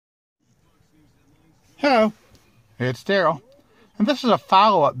Hello, it's Daryl, and this is a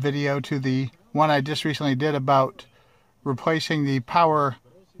follow-up video to the one I just recently did about replacing the power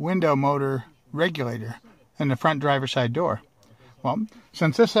window motor regulator in the front driver's side door. Well,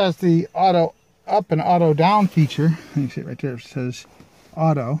 since this has the auto up and auto down feature, you see it right there, it says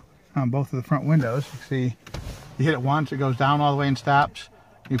auto on both of the front windows. You see, you hit it once, it goes down all the way and stops.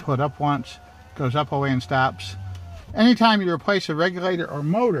 You pull it up once, it goes up all the way and stops. Anytime you replace a regulator or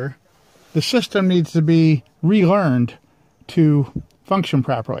motor, the system needs to be relearned to function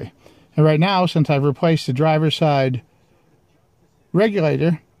properly. And right now, since I've replaced the driver's side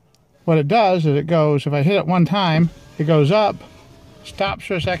regulator, what it does is it goes, if I hit it one time, it goes up, stops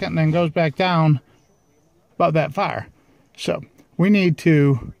for a second, and then goes back down about that far. So we need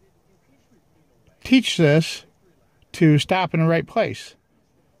to teach this to stop in the right place.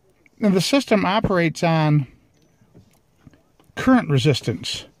 And the system operates on current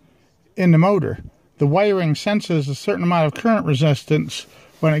resistance in the motor. The wiring senses a certain amount of current resistance.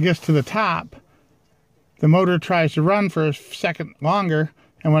 When it gets to the top, the motor tries to run for a second longer,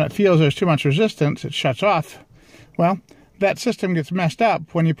 and when it feels there's too much resistance, it shuts off. Well, that system gets messed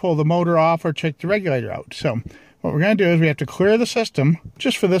up when you pull the motor off or check the regulator out. So what we're going to do is we have to clear the system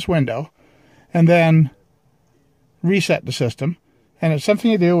just for this window and then reset the system. And it's something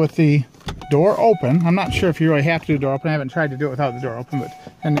to do with the door open. I'm not sure if you really have to do the door open. I haven't tried to do it without the door open,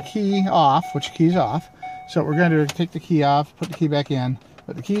 and the key off, which key's off. So what we're going to do is take the key off, put the key back in,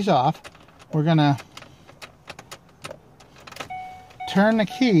 put the keys off. We're going to turn the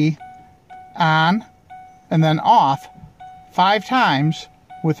key on and then off 5 times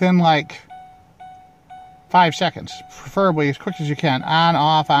within like 5 seconds, preferably as quick as you can. On,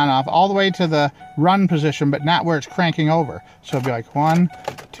 off, all the way to the run position, but not where it's cranking over. So it'll be like 1,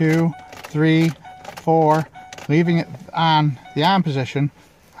 2, 3, 4, leaving it on the on position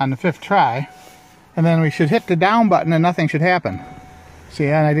on the 5th try. And then we should hit the down button and nothing should happen. See,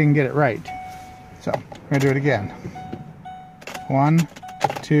 and I didn't get it right. So we're gonna do it again. 1,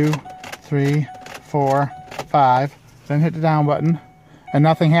 2, 3, 4, 5. Then hit the down button and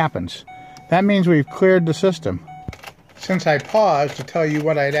nothing happens. That means we've cleared the system. Since I paused to tell you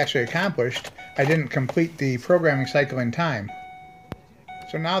what I had actually accomplished, I didn't complete the programming cycle in time.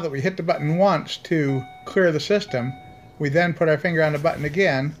 So now that we hit the button once to clear the system, we then put our finger on the button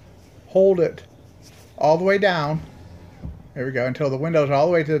again, hold it all the way down, there we go, until the window's all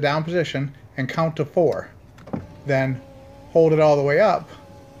the way to the down position, and count to 4. Then hold it all the way up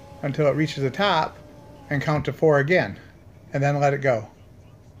until it reaches the top, and count to 4 again, and then let it go.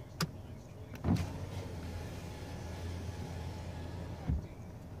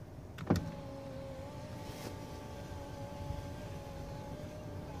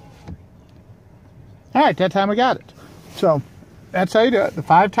 Alright, that time we got it. So, that's how you do it. The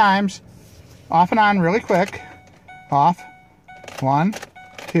 5 times, off and on really quick. Off. 1,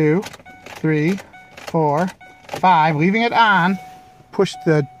 2, 3, 4, 5. Leaving it on. Push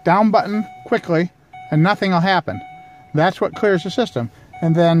the down button quickly, and nothing will happen. That's what clears the system.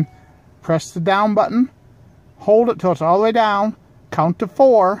 And then press the down button, hold it till it's all the way down, count to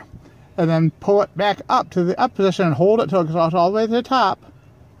 4, and then pull it back up to the up position and hold it till it's all the way to the top,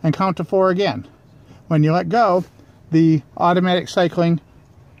 and count to 4 again. When you let go, the automatic cycling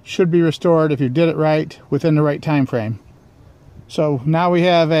should be restored if you did it right within the right time frame. So now we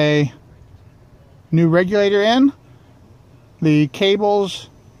have a new regulator in. The cables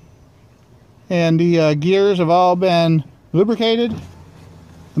and the gears have all been lubricated.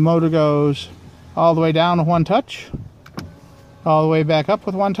 The motor goes all the way down with one touch, all the way back up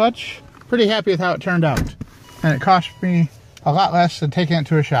with one touch. Pretty happy with how it turned out. And it cost me a lot less than taking it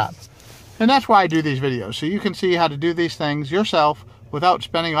to a shop. And that's why I do these videos, so you can see how to do these things yourself without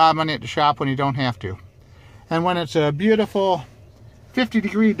spending a lot of money at the shop when you don't have to. And when it's a beautiful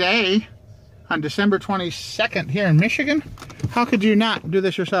 50-degree day on December 22nd here in Michigan, how could you not do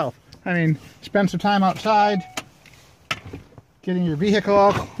this yourself? I mean, spend some time outside, getting your vehicle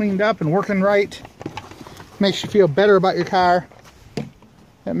all cleaned up and working right. Makes you feel better about your car.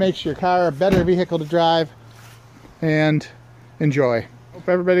 It makes your car a better vehicle to drive and enjoy. Hope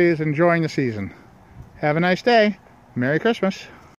everybody is enjoying the season. Have a nice day. Merry Christmas.